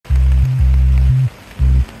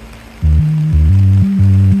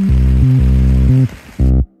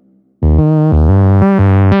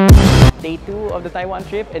Taiwan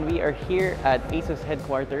trip, and we are here at Asus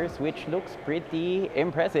headquarters, which looks pretty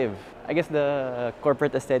impressive. I guess the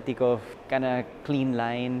corporate aesthetic of kind of clean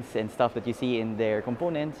lines and stuff that you see in their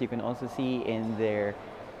components, you can also see in their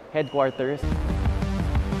headquarters.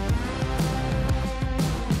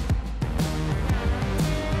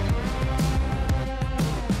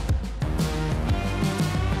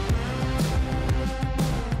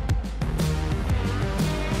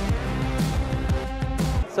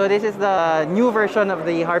 So this is the new version of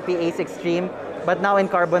the Harpe Ace Extreme, but now in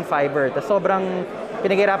carbon fiber. So sobrang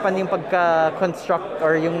pinaghirapan yung pagka-construct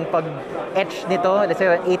or yung pag-etch nito. Let's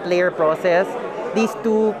say an 8-layer process. These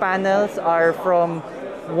two panels are from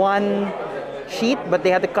one sheet, but they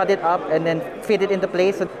had to cut it up and then fit it into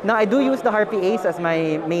place. So now I do use the Harpe Ace as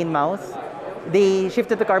my main mouse. They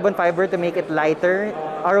shifted to carbon fiber to make it lighter.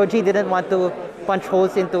 ROG didn't want to punch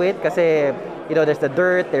holes into it kasi, you know, there's the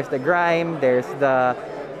dirt, there's the grime, there's the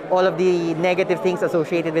all of the negative things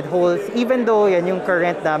associated with holes, even though yan yung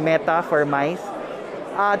current na meta for mice.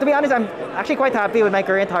 To be honest, I'm actually quite happy with my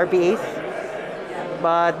current Harpe Ace.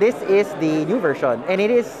 But this is the new version, and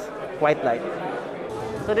it is quite light.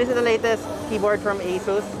 So this is the latest keyboard from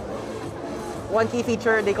Asus. One key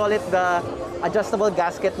feature, they call it the adjustable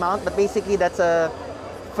gasket mount, but basically that's a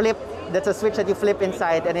switch that you flip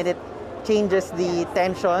inside, and it changes the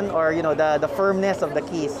tension or, you know, the firmness of the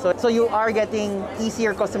keys. So you are getting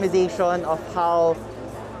easier customization of how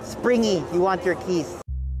springy you want your keys.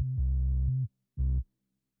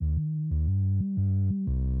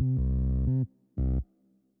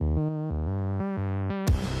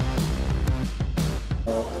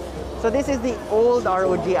 So this is the old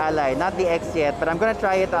ROG Ally, not the X yet, but I'm gonna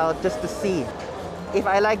try it out just to see. If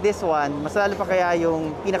I like this one, mas lalo pa kaya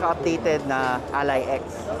yung pinaka-updated na Ally X.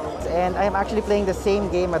 And I'm actually playing the same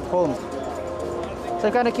game at home. So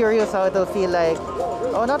I'm kind of curious how it'll feel like.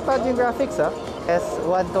 Oh, not bad yung graphics, huh? Yes,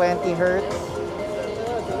 120 Hz,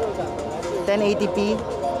 1080p.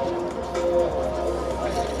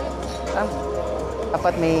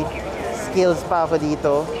 Dapat may skills pa ako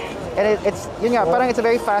dito. And it's, yun nga, parang it's a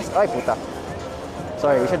very fast. Ay, puta.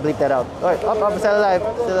 Sorry, we should bleep that out. Alright, up, still alive,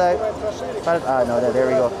 still alive. No, there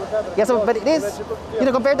we go. Yeah, so, but it is, you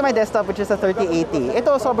know, compared to my desktop, which is a 3080,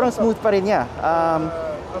 ito sobrang smooth pa rin niya.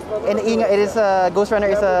 And it is Ghost Runner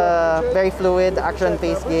is a very fluid,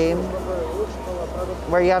 action-paced game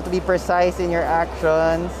where you have to be precise in your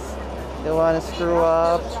actions. You don't want to screw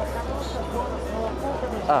up.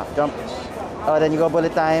 Jump. Oh, then you go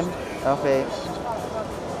bullet time. Okay.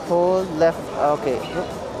 Hold left. Okay.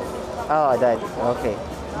 Oh, I died. Okay.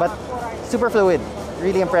 But super fluid.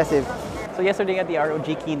 Really impressive. So yesterday at the ROG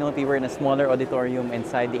keynote, we were in a smaller auditorium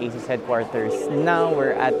inside the Asus headquarters. Now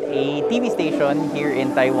we're at a TV station here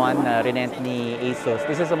in Taiwan na rinent ni Asus.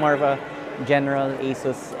 This is more of a general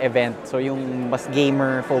Asus event. So yung mas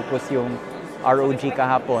gamer focus yung ROG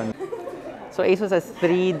kahapon. So Asus has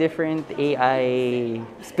 3 different AI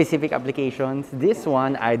specific applications. This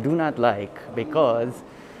one I do not like because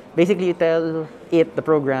basically you tell it, the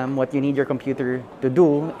program, what you need your computer to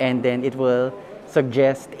do, and then it will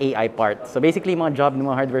suggest AI parts. So basically, mga job ng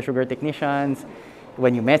mga hardware sugar technicians,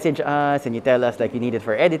 when you message us and you tell us like you need it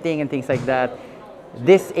for editing and things like that,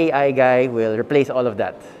 this AI guy will replace all of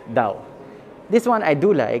that. Now, this one I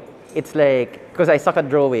do like. It's like, because I suck at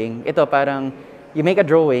drawing, ito parang you make a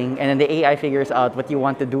drawing and then the AI figures out what you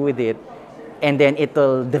want to do with it, and then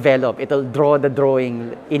it'll develop, it'll draw the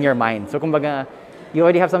drawing in your mind. So kumbaga, you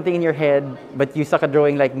already have something in your head, but you suck at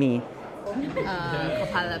drawing like me.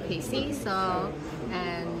 Copilot PC, so,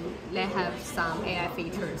 and they have some AI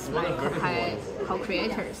features like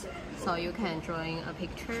co-creators, so you can drawing a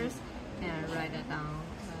pictures and write it down.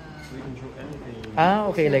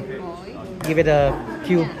 Okay, like give it a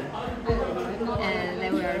cue. Yeah. And they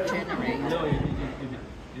will generate. No,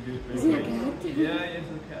 you do it pretty quick. Yeah, it's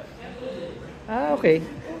a cat. Okay.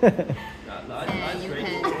 And you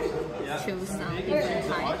can choose some different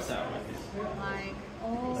types, like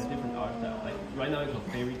different art style. Like right now it's a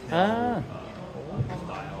fairy tale style.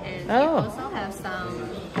 And you also have some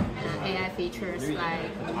AI features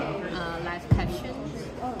like live captions.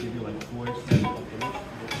 Give you like voice and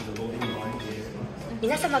the loading line here.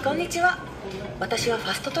 皆様こんにちは。私はフ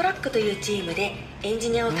ァストトラックというチームでエンジ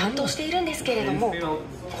ニアを担当しているんですけれども、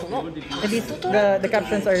このファストトラック The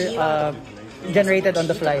captions are generated on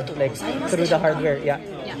the fly, like through the hardware. Yeah.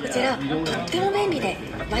 こちらとっても便利で、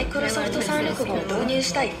マイクロソフト365を導入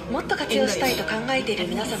したい、もっと活用したいと考えている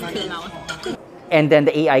皆様に特に And then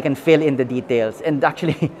the AI can fill in the details. And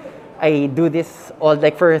actually, I do this all,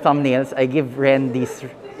 like for thumbnails, I give Ren these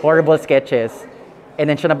horrible sketches, and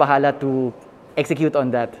then siya na bahala to execute on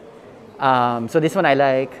that. So this one I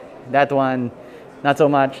like, that one Not so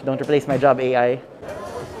much. Don't replace my job, AI.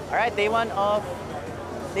 All right, day one of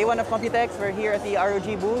Computex. We're here at the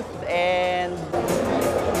ROG booth, and